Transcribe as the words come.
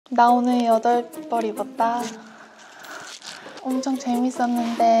나 오늘 8벌 입었다. 엄청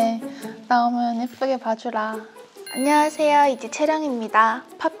재밌었는데 나오면 예쁘게 봐주라. 안녕하세요, 이지 채령입니다.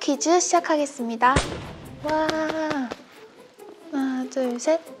 팝 퀴즈 시작하겠습니다. 와, 하나 둘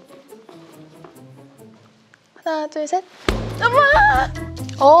셋. 하나 둘 셋.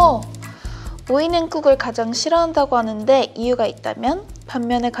 우와! 오이냉국을 가장 싫어한다고 하는데 이유가 있다면?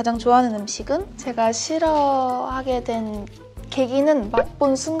 반면에 가장 좋아하는 음식은? 제가 싫어하게 된 계기는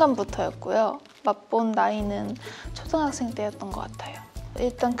맛본 순간부터였고요. 맛본 나이는 초등학생 때였던 것 같아요.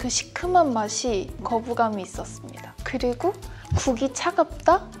 일단 그 시큼한 맛이 거부감이 있었습니다. 그리고 국이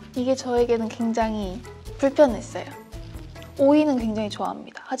차갑다? 이게 저에게는 굉장히 불편했어요. 오이는 굉장히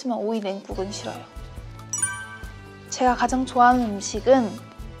좋아합니다. 하지만 오이냉국은 싫어요. 제가 가장 좋아하는 음식은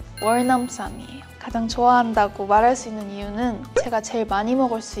월남쌈이에요. 가장 좋아한다고 말할 수 있는 이유는 제가 제일 많이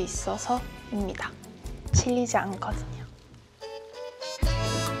먹을 수 있어서입니다. 질리지 않거든요.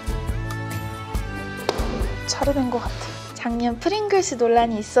 잘 된 것 같아요. 작년 프링글스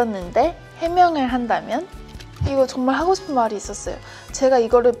논란이 있었는데 해명을 한다면? 이거 정말 하고 싶은 말이 있었어요. 제가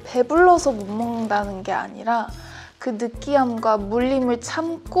이거를 배불러서 못 먹는다는 게 아니라 그 느끼함과 물림을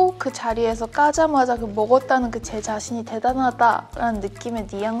참고 그 자리에서 까자마자 먹었다는 그 제 자신이 대단하다라는 느낌의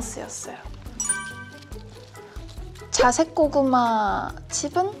뉘앙스였어요. 자색 고구마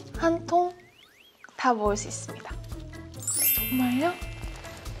칩은 한 통 다 먹을 수 있습니다. 정말요?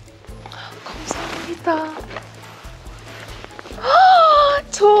 감사합니다.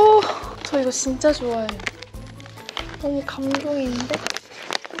 저 이거 진짜 좋아해요. 너무 감동인데?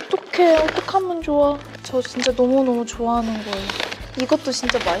 어떡하면 좋아. 저 진짜 너무너무 좋아하는 거예요. 이것도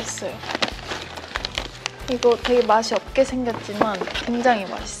진짜 맛있어요. 이거 되게 맛이 없게 생겼지만 굉장히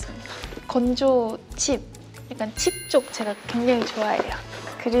맛있습니다. 건조 칩, 약간 칩 쪽 제가 굉장히 좋아해요.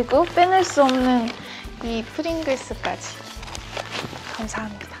 그리고 빼놓을 수 없는 이 프링글스까지.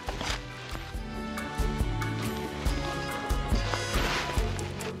 감사합니다.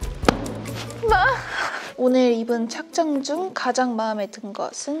 오늘 입은 착장 중 가장 마음에 든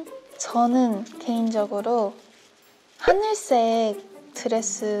것은? 저는 개인적으로 하늘색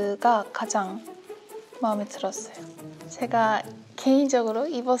드레스가 가장 마음에 들었어요. 제가 개인적으로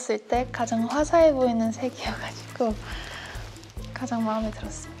입었을 때 가장 화사해 보이는 색이어가지고 가장 마음에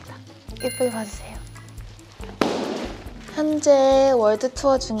들었습니다. 예쁘게 봐주세요. 현재 월드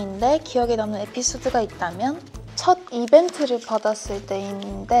투어 중인데 기억에 남는 에피소드가 있다면? 첫 이벤트를 받았을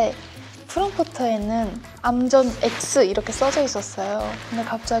때인데 프롬포터에는 암전 X 이렇게 써져 있었어요. 근데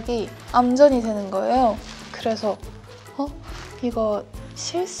갑자기 암전이 되는 거예요. 그래서 이거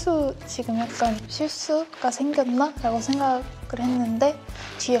지금 약간 실수가 생겼나? 라고 생각을 했는데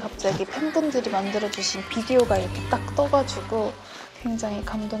뒤에 갑자기 팬분들이 만들어주신 비디오가 이렇게 딱 떠가지고 굉장히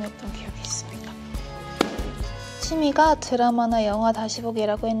감동했던 기억이 있습니다. 취미가 드라마나 영화 다시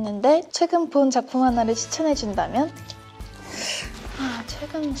보기라고 했는데 최근 본 작품 하나를 추천해준다면?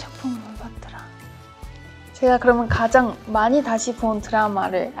 최근 작품 뭘 봤더라? 제가 그러면 가장 많이 다시 본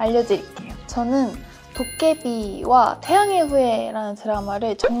드라마를 알려드릴게요. 저는 도깨비와 태양의 후예라는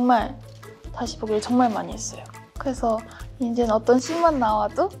드라마를 정말 다시 보기를 정말 많이 했어요. 그래서 이제는 어떤 씬만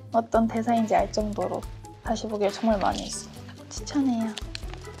나와도 어떤 대사인지 알 정도로 다시 보기를 정말 많이 했습니다. 추천해요.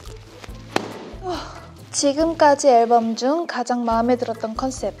 지금까지 앨범 중 가장 마음에 들었던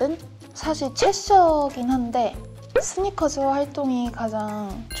컨셉은? 사실 채셔긴 한데 스니커즈 활동이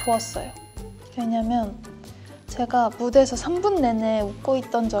가장 좋았어요. 왜냐면 제가 무대에서 3분 내내 웃고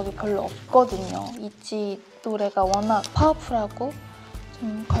있던 적이 별로 없거든요. 있지 노래가 워낙 파워풀하고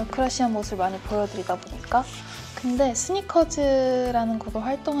좀 걸크러시한 모습을 많이 보여드리다 보니까. 근데 스니커즈라는 곡을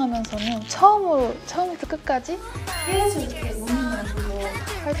활동하면서는 처음부터 끝까지 계속 이렇게 웃는 연기로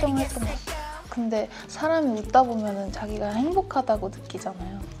활동을 했던 것 같아요. 근데 사람이 웃다 보면 자기가 행복하다고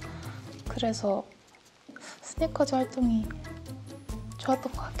느끼잖아요. 그래서 스니커즈 활동이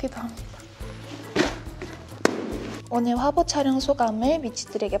좋았던 것 같기도 합니다. 오늘 화보 촬영 소감을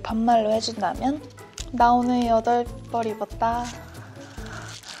미치들에게 반말로 해준다면? 나 오늘 8벌 입었다.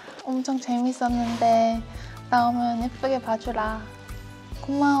 엄청 재밌었는데 나오면 예쁘게 봐주라.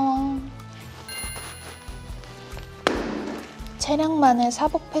 고마워. 채령만의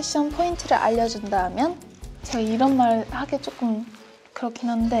사복 패션 포인트를 알려준다면? 제가 이런 말 하기 조금 그렇긴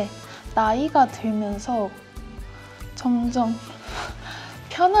한데 나이가 들면서 점점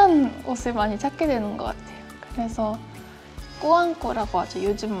편한 옷을 많이 찾게 되는 것 같아요. 그래서 꾸안꾸라고 하죠,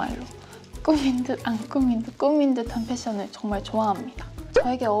 요즘 말로. 꾸민 듯 안 꾸민 듯 꾸민 듯한 패션을 정말 좋아합니다.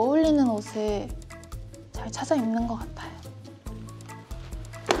 저에게 어울리는 옷을 잘 찾아 입는 것 같아요.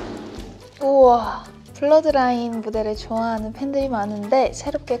 우와, 블러드라인 무대를 좋아하는 팬들이 많은데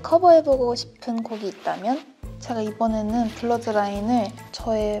새롭게 커버해보고 싶은 곡이 있다면? 제가 이번에는 블러드 라인을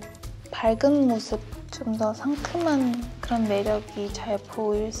저의 밝은 모습, 좀 더 상큼한 그런 매력이 잘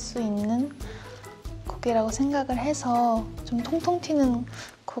보일 수 있는 곡이라고 생각을 해서 좀 통통 튀는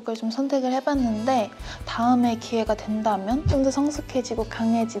곡을 좀 선택을 해봤는데, 다음에 기회가 된다면 좀 더 성숙해지고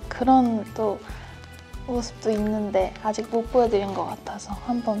강해진 그런 또 모습도 있는데 아직 못 보여드린 것 같아서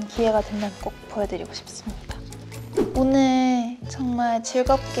한번 기회가 된다면 꼭 보여드리고 싶습니다. 오늘 정말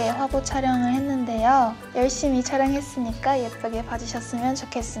즐겁게 화보 촬영을 했는데요. 열심히 촬영했으니까 예쁘게 봐주셨으면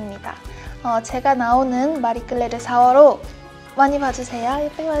좋겠습니다. 제가 나오는 마리끌레르 4월호 많이 봐주세요.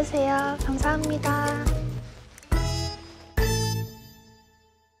 예쁘게 봐주세요. 감사합니다.